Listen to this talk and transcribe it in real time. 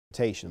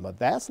But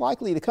that's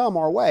likely to come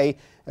our way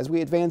as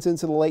we advance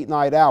into the late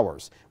night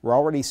hours. We're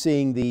already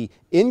seeing the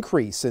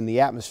increase in the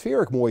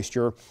atmospheric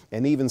moisture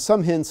and even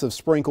some hints of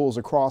sprinkles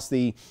across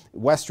the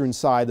western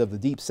side of the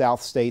deep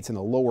south states and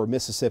the lower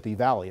Mississippi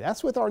Valley.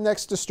 That's with our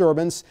next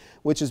disturbance,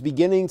 which is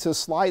beginning to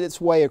slide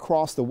its way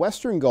across the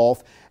western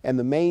Gulf, and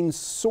the main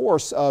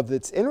source of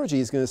its energy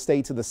is going to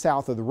stay to the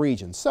south of the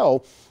region.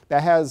 So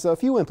that has a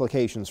few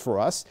implications for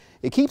us.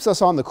 It keeps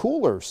us on the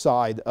cooler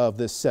side of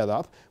this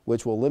setup,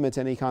 which will limit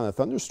any kind of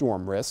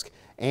thunderstorm risk,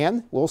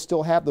 and we'll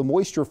still have the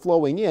moisture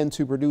flowing in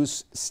to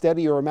produce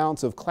steadier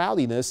amounts of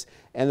cloudiness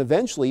and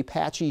eventually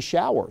patchy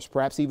showers,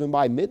 perhaps even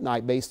by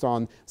midnight based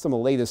on some of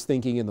the latest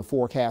thinking in the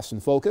forecast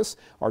and focus.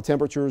 Our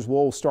temperatures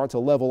will start to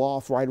level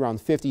off right around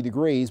 50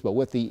 degrees, but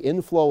with the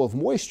inflow of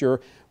moisture,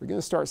 we're going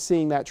to start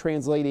seeing that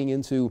translating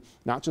into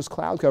not just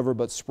cloud cover,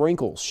 but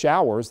sprinkles,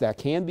 showers that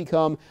can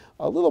become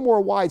a little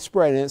more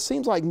widespread, and it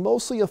seems like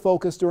mostly a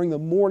focus during the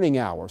morning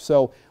hour.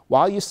 So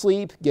while you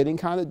sleep, getting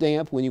kind of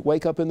damp, when you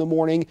wake up in the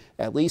morning,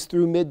 at least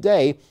through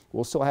midday,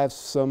 we'll still have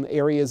some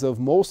areas of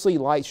mostly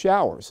light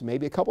showers.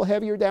 Maybe a couple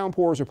heavier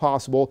downpours are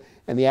possible,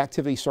 and the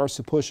activity starts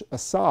to push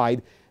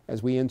aside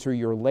as we enter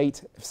your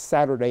late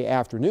Saturday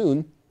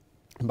afternoon.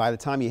 And by the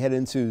time you head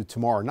into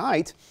tomorrow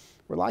night,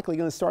 we're likely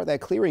going to start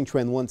that clearing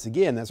trend once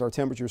again as our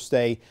temperatures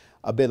stay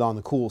a bit on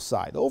the cool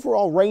side.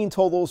 Overall rain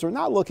totals are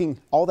not looking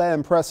all that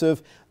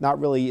impressive, not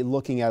really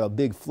looking at a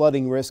big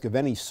flooding risk of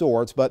any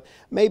sort, but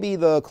maybe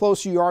the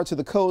closer you are to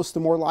the coast, the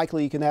more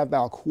likely you can have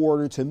about a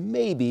quarter to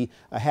maybe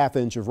a half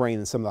inch of rain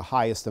in some of the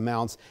highest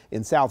amounts.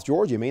 In South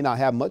Georgia, you may not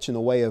have much in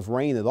the way of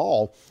rain at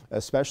all,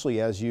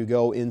 especially as you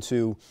go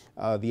into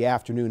the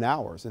afternoon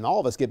hours. And all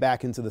of us get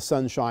back into the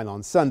sunshine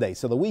on Sunday,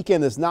 so the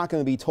weekend is not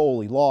going to be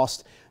totally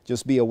lost.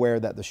 Just be aware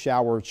that the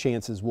shower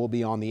chances will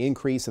be on the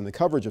increase and the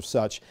coverage of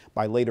such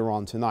by later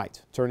on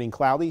tonight. Turning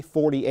cloudy,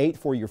 48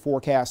 for your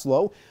forecast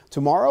low.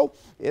 Tomorrow,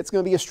 it's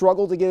going to be a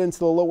struggle to get into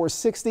the lower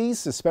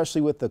 60s, especially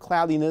with the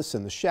cloudiness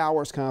and the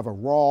showers, kind of a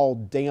raw,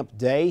 damp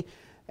day.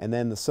 And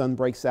then the sun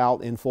breaks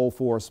out in full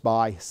force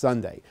by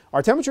Sunday.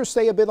 Our temperatures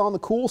stay a bit on the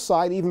cool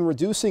side, even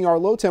reducing our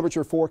low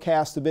temperature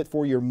forecast a bit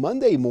for your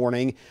Monday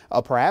morning,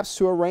 perhaps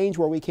to a range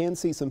where we can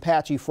see some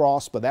patchy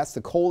frost, but that's the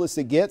coldest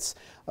it gets.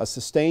 A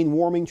sustained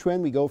warming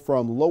trend. We go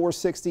from lower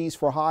 60s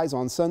for highs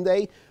on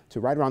Sunday to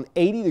right around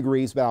 80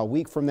 degrees about a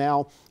week from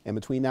now. And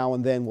between now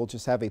and then, we'll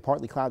just have a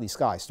partly cloudy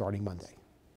sky starting Monday.